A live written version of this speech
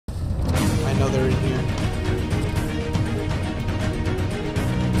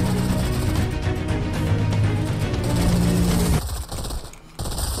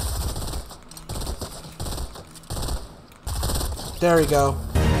There we go.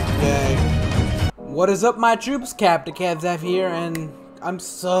 Yay. What is up, my troops? capkevbiz here, and I'm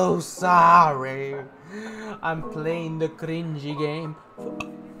so sorry. I'm playing the cringy game.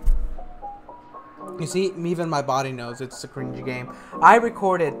 You see, even my body knows it's a cringy game. I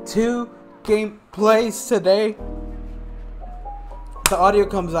recorded 2 gameplays today. The audio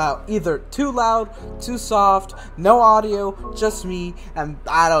comes out either too loud, too soft, no audio, just me, and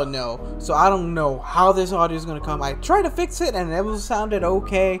I don't know. So I don't know how this audio is gonna come. I tried to fix it and it was sounded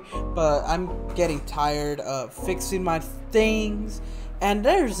okay, but I'm getting tired of fixing my things. And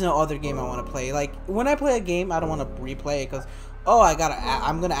there's no other game I want to play. Like when I play a game, I don't want to replay it because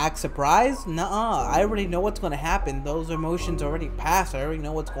I'm gonna act surprised. Nuh-uh. I already know what's gonna happen. Those emotions already passed. I already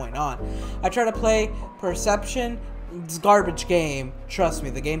know what's going on. I try to play Perception. It's a garbage game. Trust me,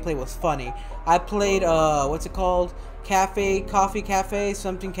 the gameplay was funny. I played what's it called? Coffee Cafe,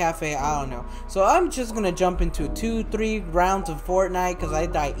 something cafe, I don't know. So I'm just gonna jump into 2-3 rounds of Fortnite because I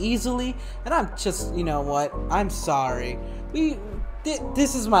die easily, and I'm just, you know what? I'm sorry.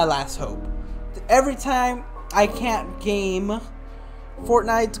 This is my last hope. Every time I can't game,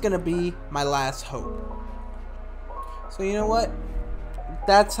 Fortnite's gonna be my last hope. So you know what?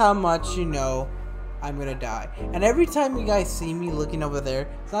 That's how much you know I'm gonna die. And every time you guys see me looking over there,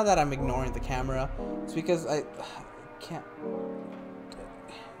 it's not that I'm ignoring the camera. It's because I can't.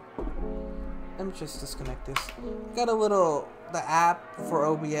 Let me just disconnect this. Got the app for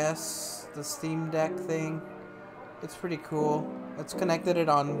OBS, the Steam Deck thing. It's pretty cool. It's connected it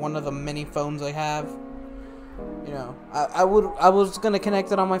on one of the many phones I have. You know, I was gonna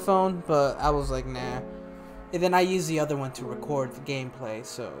connect it on my phone, but I was like, nah. And then I use the other one to record the gameplay.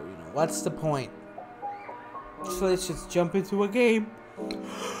 So you know, what's the point? So let's just jump into a game.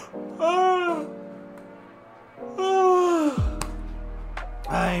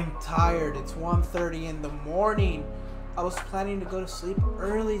 I'm tired. It's 1:30 in the morning. I was planning to go to sleep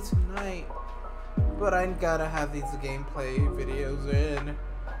early tonight, but I gotta have these gameplay videos in.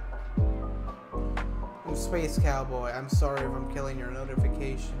 I'm Space Cowboy. I'm sorry if I'm killing your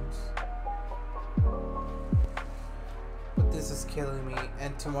notifications. This is killing me,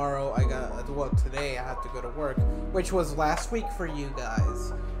 and tomorrow today I have to go to work, which was last week for you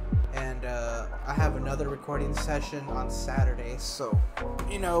guys, and I have another recording session on Saturday, so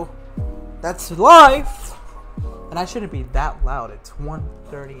you know, that's life. And I shouldn't be that loud. It's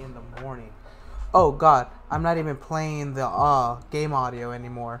 1:30 in the morning. Oh god, I'm not even playing the game audio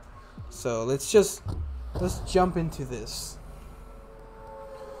anymore. So let's jump into this.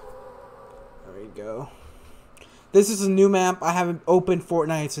 There we go. This is a new map. I haven't opened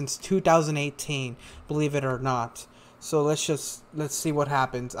Fortnite since 2018, believe it or not. So let's see what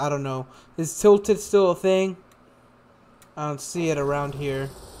happens. I don't know. Is tilted still a thing? I don't see it around here.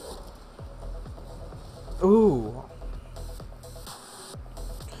 Ooh.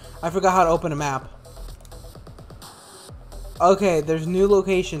 I forgot how to open a map. Okay, there's new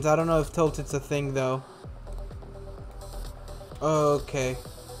locations. I don't know if tilted's a thing though. Okay.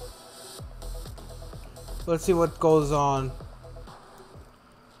 Let's see what goes on.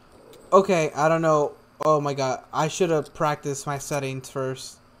 Okay, I don't know. Oh my god, I should have practiced my settings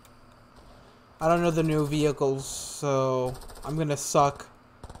first. I don't know the new vehicles, so I'm gonna suck.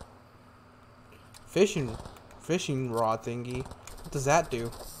 Fishing rod thingy. What does that do?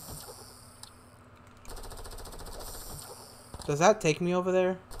 Does that take me over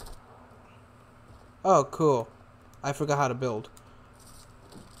there? Oh, cool. I forgot how to build.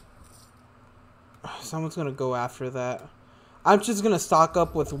 Someone's gonna go after that. I'm just gonna stock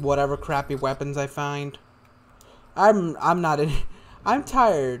up with whatever crappy weapons I find. I'm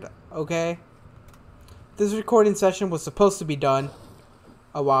tired, okay? This recording session was supposed to be done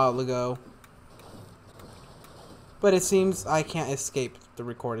a while ago, but it seems I can't escape the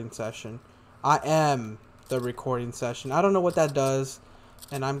recording session. I am the recording session. I don't know what that does,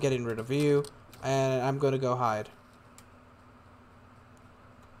 and I'm getting rid of you, and I'm gonna go hide.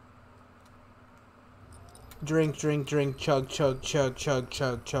 Drink, drink, drink, chug, chug, chug, chug,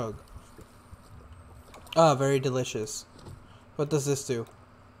 chug, chug. Oh, very delicious. What does this do?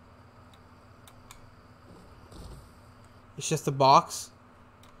 It's just a box.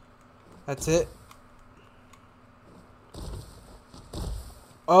 That's it.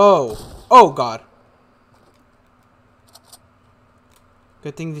 Oh. Oh, God.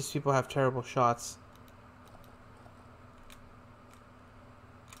 Good thing these people have terrible shots.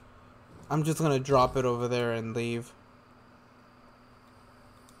 I'm just gonna drop it over there and leave.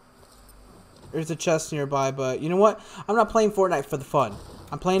 There's a chest nearby, but you know what? I'm not playing Fortnite for the fun.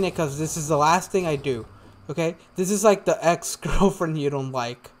 I'm playing it because this is the last thing I do. Okay? This is like the ex-girlfriend you don't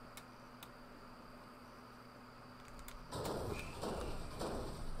like.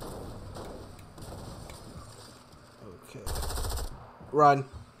 Run.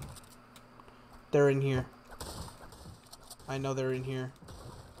 They're in here. I know they're in here.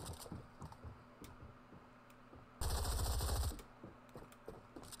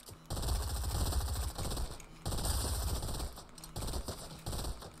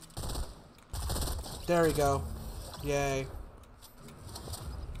 There we go. Yay.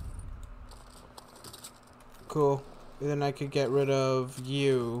 Cool. And then I could get rid of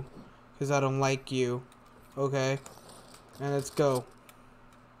you. Because I don't like you. Okay. And let's go. Do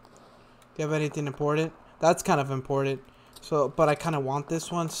you have anything important? That's kind of important. So, but I kind of want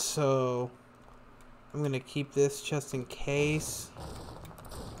this one, so I'm going to keep this just in case.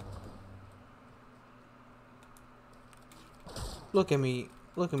 Look at me.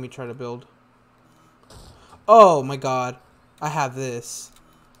 Look at me try to build. Oh my god. I have this.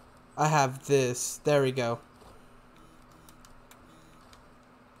 I have this. There we go.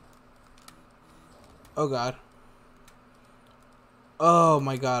 Oh god. Oh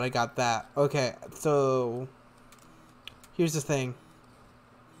my god, I got that. Okay, so here's the thing.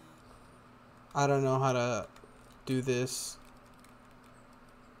 I don't know how to do this.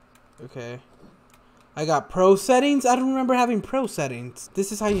 Okay. I got pro settings? I don't remember having pro settings.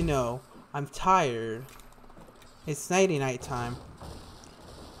 This is how you know. I'm tired. It's night time.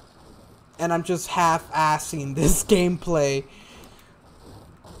 And I'm just half-assing this gameplay.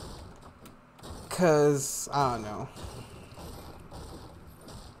 Cause, I don't know.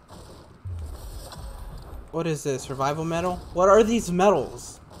 What is this? Survival medal? What are these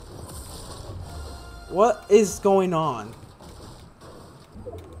medals? What is going on?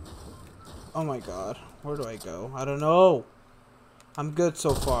 Oh my god. Where do I go? I don't know. I'm good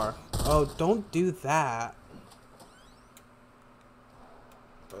so far. Oh, don't do that.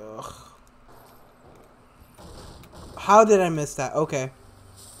 Ugh. How did I miss that? Okay.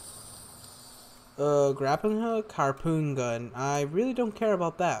 Grappling hook, harpoon gun. I really don't care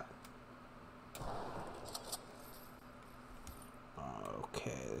about that.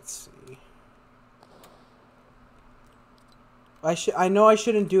 Okay, let's see. I know I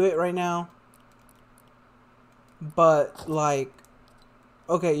shouldn't do it right now. But like,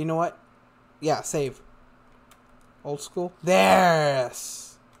 okay, you know what? Yeah, save. Old school.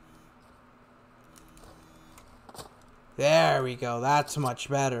 There's. There we go. That's much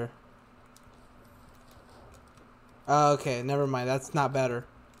better. Okay, never mind. That's not better.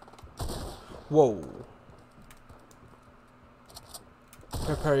 Whoa.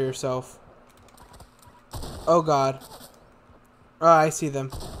 Prepare yourself. Oh god. Oh, I see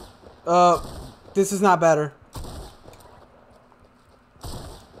them. This is not better.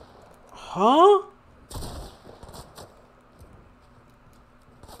 Huh?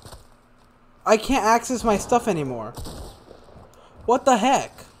 I can't access my stuff anymore. What the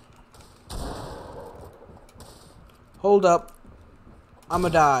heck? Hold up. I'ma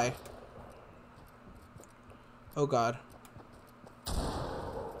die. Oh god.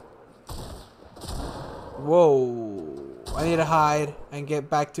 Whoa. I need to hide and get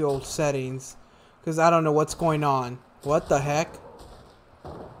back to old settings. Because I don't know what's going on. What the heck?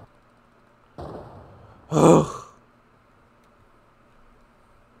 Ugh.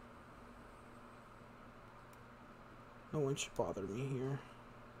 No one should bother me here.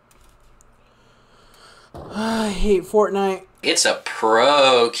 I hate Fortnite. It's a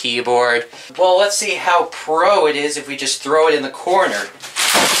pro keyboard. Well, let's see how pro it is if we just throw it in the corner.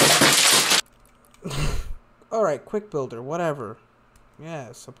 Alright, quick builder, whatever. Yeah,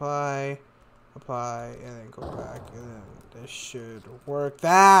 apply, and then go back, and then this should work.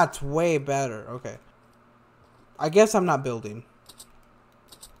 That's way better. Okay. I guess I'm not building.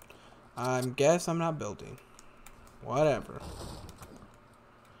 Whatever.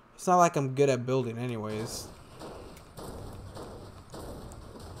 It's not like I'm good at building anyways.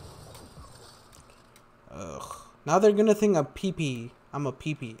 Ugh. Now they're gonna think I'm PP. I'm a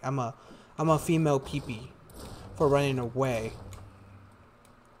PP. I'm a female PP for running away.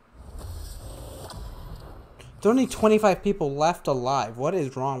 There's only 25 people left alive. What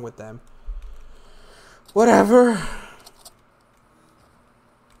is wrong with them? Whatever.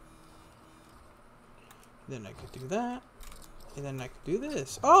 Then I could do that. And then I could do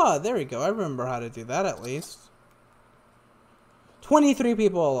this. Oh, there we go. I remember how to do that at least. 23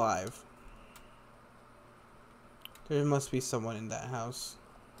 people alive. There must be someone in that house.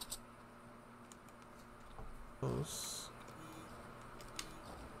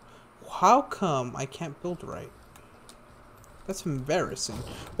 How come I can't build right? That's embarrassing.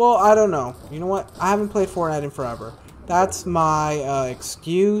 Well, I don't know. You know what? I haven't played Fortnite in forever. That's my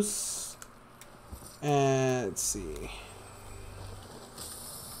excuse. And let's see.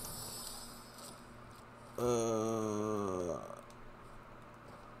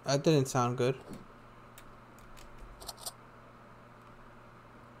 That didn't sound good.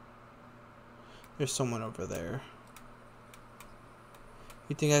 There's someone over there.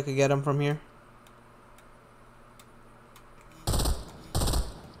 You think I could get him from here?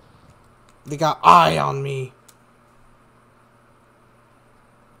 They got eye on me.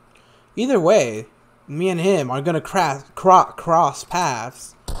 Either way, me and him are gonna cross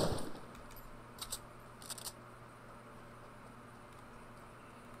paths.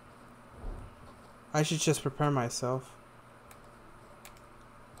 I should just prepare myself.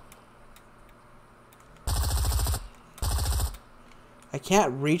 I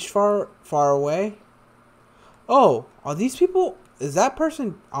can't reach far away. Oh, are these people? Is that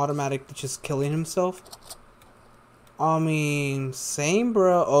person automatic just killing himself? I mean, same,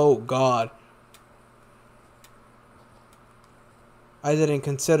 bro. Oh God, I didn't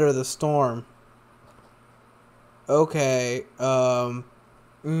consider the storm. Okay.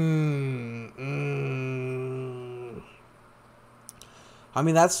 I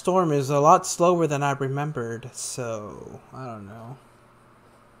mean, that storm is a lot slower than I remembered, so I don't know.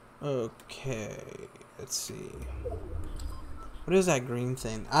 Okay, let's see. What is that green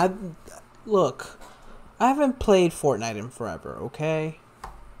thing? Look, I haven't played Fortnite in forever, okay?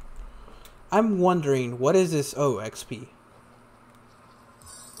 I'm wondering, what is this? Oh, XP.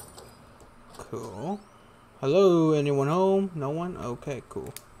 Cool. Hello, anyone home? No one? Okay,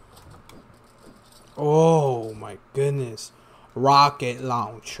 cool. Oh my goodness. Rocket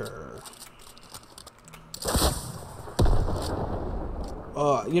launcher.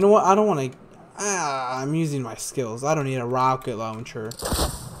 You know what? I don't want to... I'm using my skills. I don't need a rocket launcher.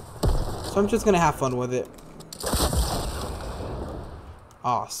 So I'm just going to have fun with it.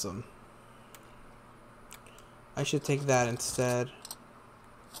 Awesome. I should take that instead.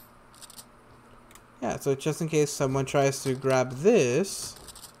 Yeah, so just in case someone tries to grab this,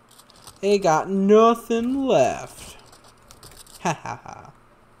 they got nothing left. Ha ha ha.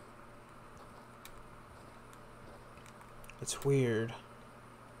 It's weird.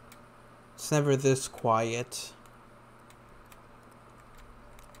 It's never this quiet.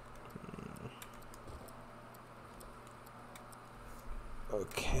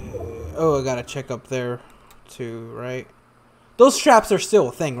 Okay. Oh, I gotta check up there too, right? Those straps are still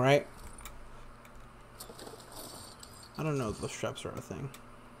a thing, right? I don't know if those straps are a thing.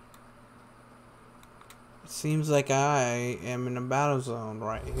 It seems like I am in a battle zone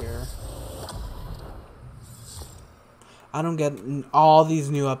right here. I don't get all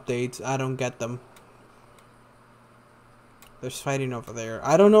these new updates. I don't get them. There's fighting over there.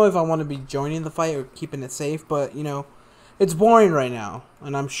 I don't know if I want to be joining the fight or keeping it safe, but, you know, it's boring right now.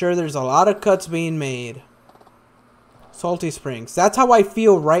 And I'm sure there's a lot of cuts being made. Salty Springs. That's how I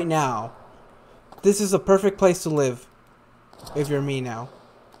feel right now. This is a perfect place to live. If you're me now.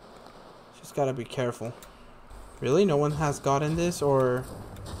 Just gotta be careful. Really? No one has gotten this? Or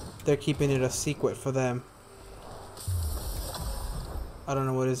they're keeping it a secret for them? I don't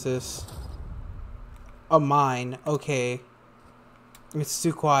know. What is this? A mine. Okay. It's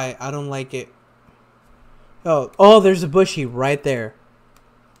too quiet. I don't like it. Oh, there's a bushy right there.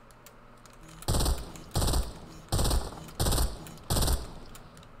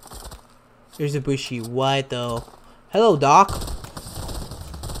 There's a bushy. Why though? Hello, Doc.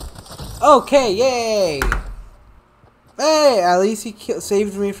 Okay, yay! Hey, at least he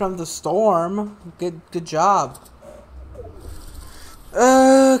saved me from the storm. Good job.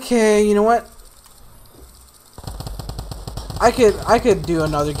 Okay, you know what? I could do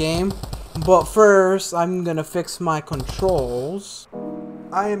another game, but first I'm gonna fix my controls.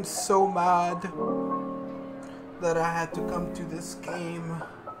 I am so mad that I had to come to this game.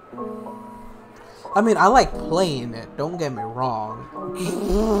 I mean, I like playing it, don't get me wrong.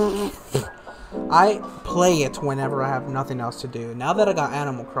 I play it whenever I have nothing else to do. Now that I got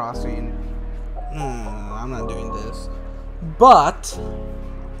Animal Crossing, I'm not doing this. But,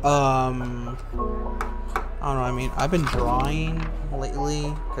 I don't know, I mean, I've been drawing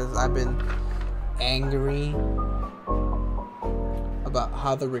lately because I've been angry about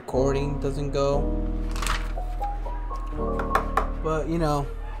how the recording doesn't go. But, you know,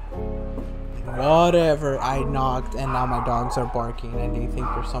 whatever. I knocked and now my dogs are barking and they think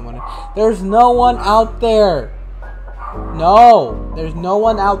there's someone. There's no one out there. No, there's no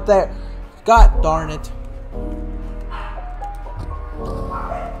one out there. God darn it.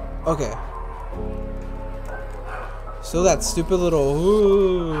 Okay. So that stupid little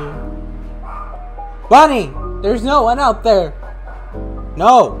Bunny, there's no one out there.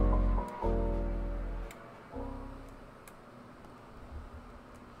 No.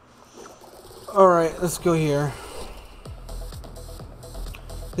 Alright, let's go here.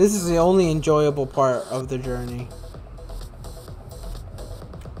 This is the only enjoyable part of the journey.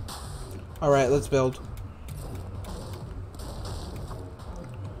 Alright, let's build.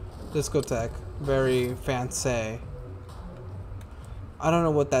 Discotheque. Very fancy. I don't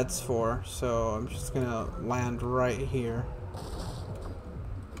know what that's for, so I'm just gonna land right here.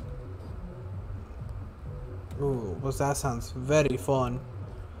 Ooh, what's that? Sounds very fun.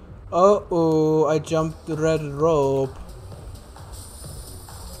 Uh-oh, I jumped the red rope.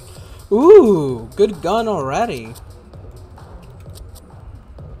 Ooh, good gun already.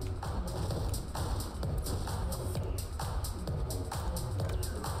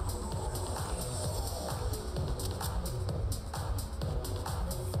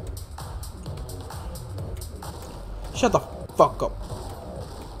 Shut the fuck up.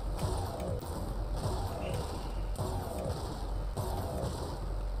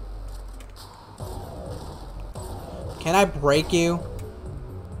 Can I break you?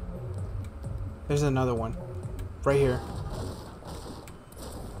 There's another one. Right here.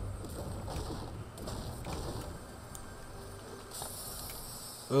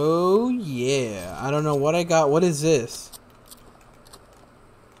 Oh yeah. I don't know what I got. What is this?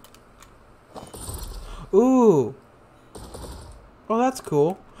 Ooh. Oh, that's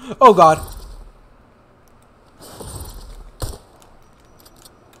cool. Oh god.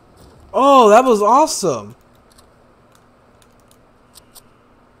 Oh, that was awesome.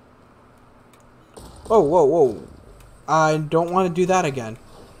 Whoa, whoa, whoa. I don't want to do that again.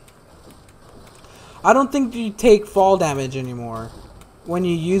 I don't think you take fall damage anymore when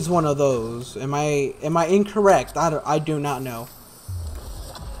you use one of those. Am I incorrect? I do not know.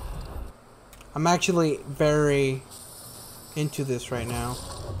 I'm actually very into this right now.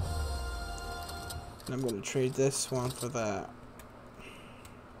 And I'm going to trade this one for that.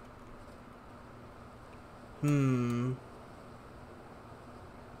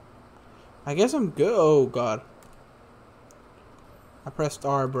 I guess I'm good. Oh god. I pressed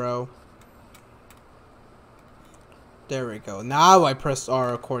R, bro. There we go. Now I pressed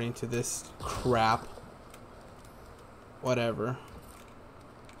R according to this crap. Whatever.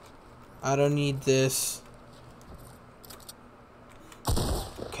 I don't need this.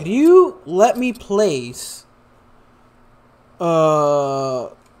 Could you let me place put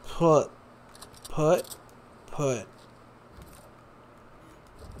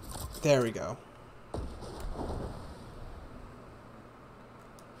there we go.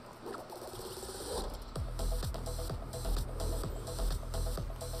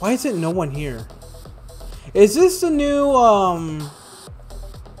 Why is it no one here? Is this the new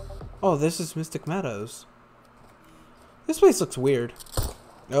oh, this is Mystic Meadows. This place looks weird.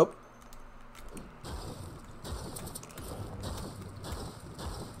 Nope.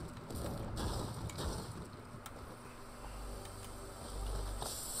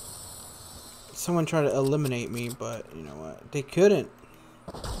 Someone tried to eliminate me, but you know what? They couldn't.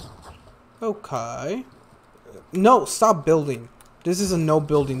 Okay. No, stop building. This is a no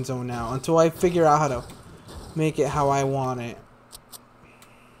building zone now until I figure out how to make it how I want it.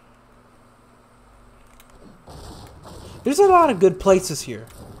 There's a lot of good places here.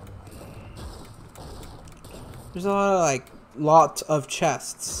 There's a lot of lot of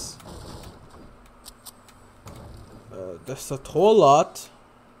chests. There's a whole lot.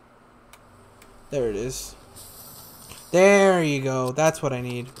 There it is. There you go. That's what I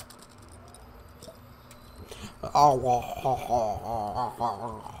need.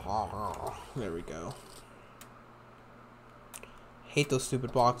 There we go. Hate those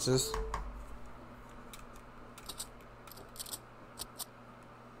stupid boxes.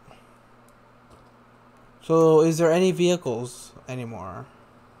 So, is there any vehicles anymore?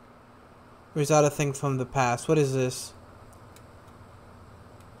 Or is that a thing from the past? What is this?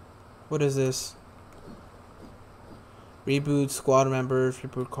 What is this? Reboot squad members,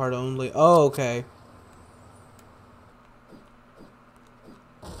 reboot card only. Oh, okay.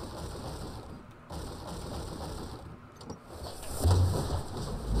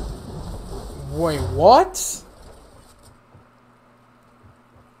 Wait, what?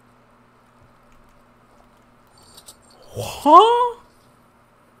 Huh?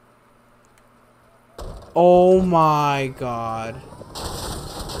 Oh my god.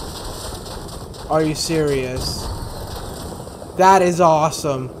 Are you serious? That is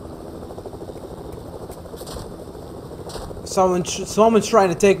awesome. Someone's trying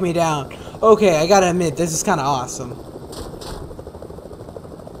to take me down. Okay, I gotta admit, this is kind of awesome.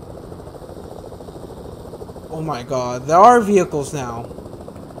 Oh my god, there are vehicles now.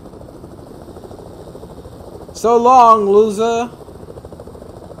 So long, loser.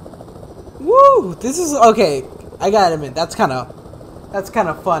 Woo! This is okay. I gotta admit, that's kind of That's kind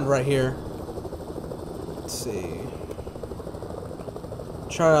of fun right here. Let's see.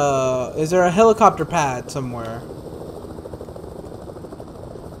 Try to... Is there a helicopter pad somewhere?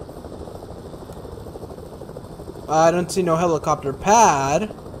 I don't see no helicopter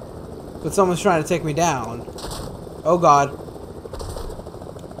pad. But someone's trying to take me down. Oh god.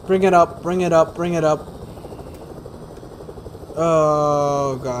 Bring it up, bring it up, bring it up.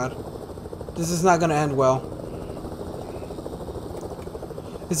 Oh god. This is not gonna end well.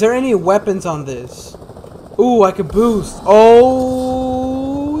 Is there any weapons on this? Ooh, I could boost.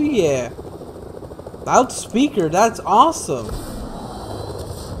 Oh yeah. Loudspeaker, that's awesome.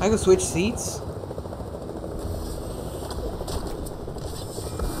 I can switch seats.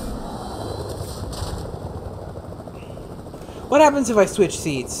 What happens if I switch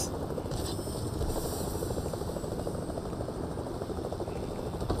seats?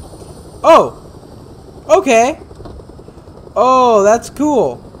 Oh! Okay! Oh, that's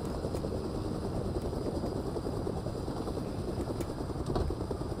cool.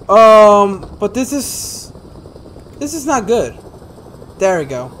 But this is not good. There we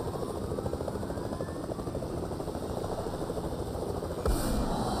go.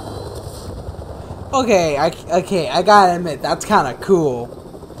 Okay, I gotta admit, that's kind of cool.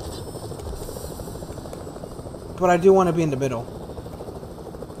 But I do want to be in the middle.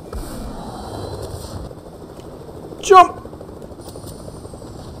 Jump!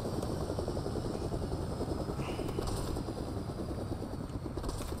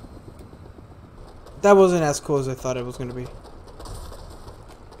 That wasn't as cool as I thought it was gonna be.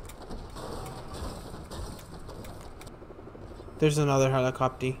 There's another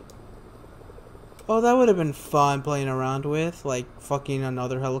helicopter. Oh, that would have been fun playing around with, like fucking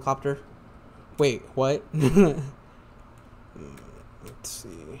another helicopter. Wait, what? Let's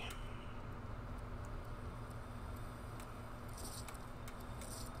see.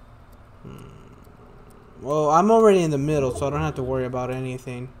 Well, I'm already in the middle, so I don't have to worry about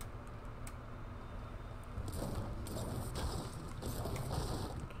anything.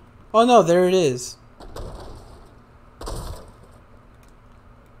 Oh no, there it is.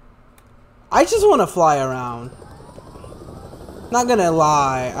 I just want to fly around. Not gonna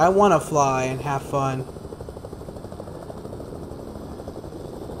lie, I want to fly and have fun.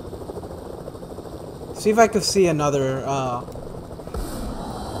 See if I can see another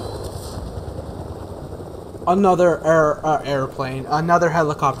airplane, another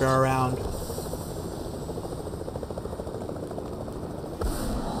helicopter around.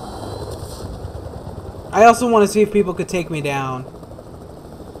 I also want to see if people could take me down.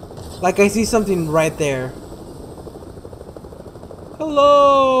 Like, I see something right there.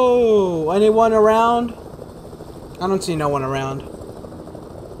 Hello! Anyone around? I don't see no one around.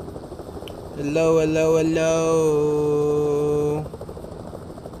 Hello, hello, hello.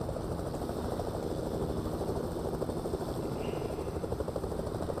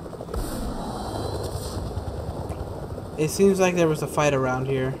 It seems like there was a fight around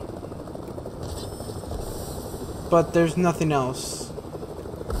here. But there's nothing else.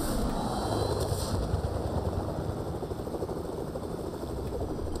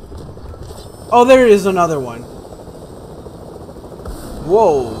 Oh, there is another one.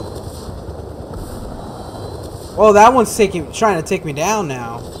 Whoa. Oh, that one's trying to take me down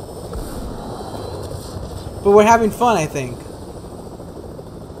now. But we're having fun, I think.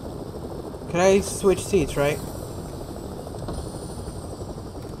 Can I switch seats, right?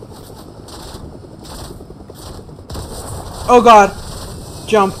 Oh god.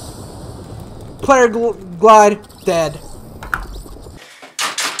 Jump. Player glide. Dead.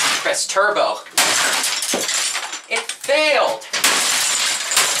 Press turbo. It failed.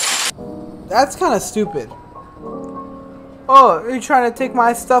 That's kind of stupid. Oh, are you trying to take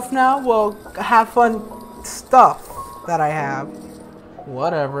my stuff now? Well, have fun stuff that I have.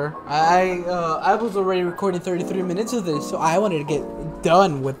 Whatever. I was already recording 33 minutes of this, so I wanted to get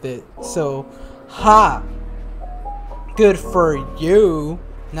done with it. So, ha. Good for you.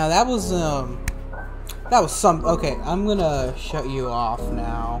 Now that was some. Okay, I'm gonna shut you off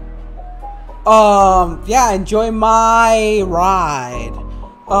now. Yeah, enjoy my ride.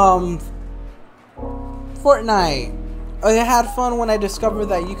 Fortnite. I had fun when I discovered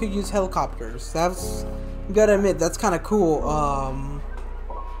that you could use helicopters. That's, you gotta admit, that's kind of cool.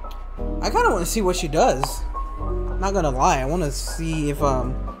 I kind of want to see what she does. Not gonna lie, I want to see if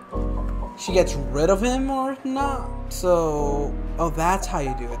she gets rid of him or not. So, oh, that's how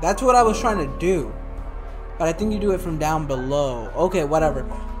you do it. That's what I was trying to do. But I think you do it from down below. Okay, whatever.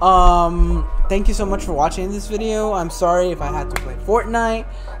 Thank you so much for watching this video. I'm sorry if I had to play Fortnite.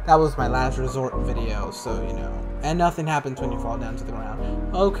 that was my last resort video, so you know. And nothing happens when you fall down to the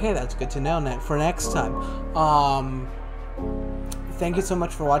ground. Okay, that's good to know for next time. Thank you so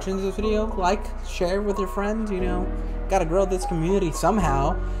much for watching this video. Like, share with your friends, you know. Gotta grow this community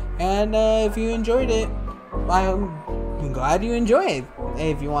somehow. And if you enjoyed it, I'm glad you enjoyed it.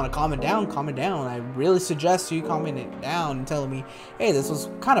 Hey, if you want to comment down, comment down. I really suggest you comment it down and telling me, hey, this was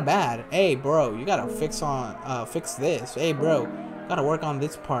kind of bad. Hey, bro, you gotta fix this. Hey, bro, gotta work on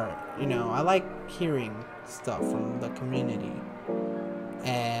this part. You know, I like hearing stuff from the community.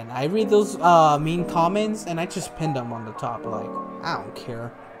 And I read those mean comments and I just pinned them on the top. Like, I don't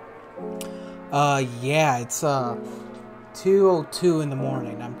care. Yeah, it's 2:02 in the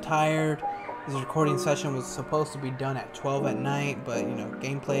morning. I'm tired. This recording session was supposed to be done at 12 at night, but you know,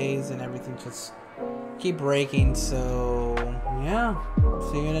 gameplays and everything just keep breaking. So yeah,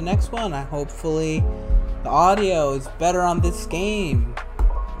 see you in the next one. Hopefully the audio is better on this game,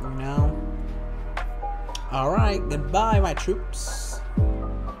 you know. All right, goodbye, my troops.